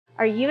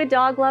Are you a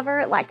dog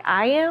lover like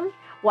I am?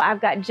 Well, I've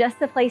got just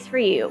the place for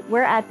you.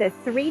 We're at the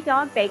 3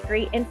 Dog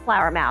Bakery in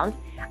Flower Mound.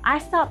 I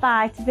stopped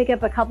by to pick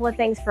up a couple of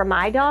things for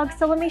my dog,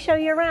 so let me show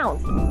you around.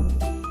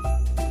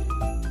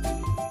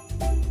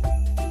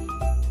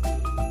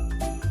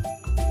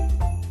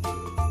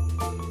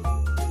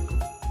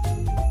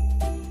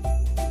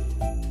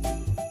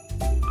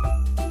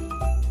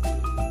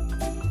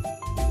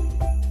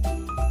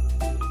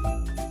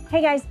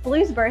 Hey guys,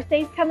 Blue's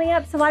birthday's coming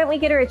up, so why don't we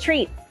get her a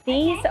treat?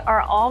 These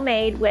are all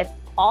made with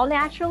all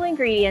natural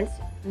ingredients,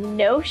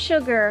 no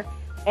sugar,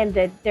 and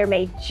they're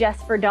made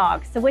just for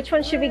dogs. So which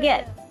one should we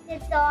get? The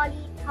doggy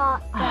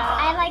taco.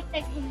 I like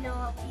the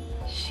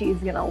cannoli. She's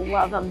gonna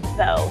love them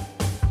both.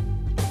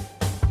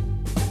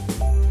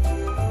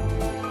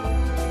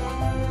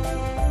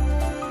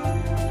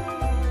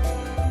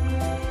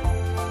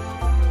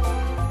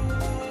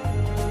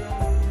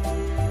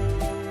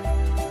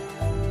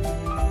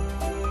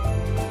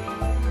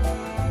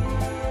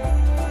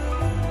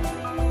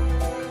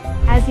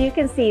 As you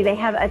can see, they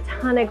have a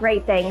ton of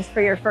great things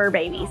for your fur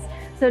babies.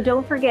 So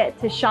don't forget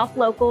to shop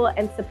local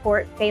and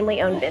support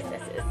family-owned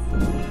businesses.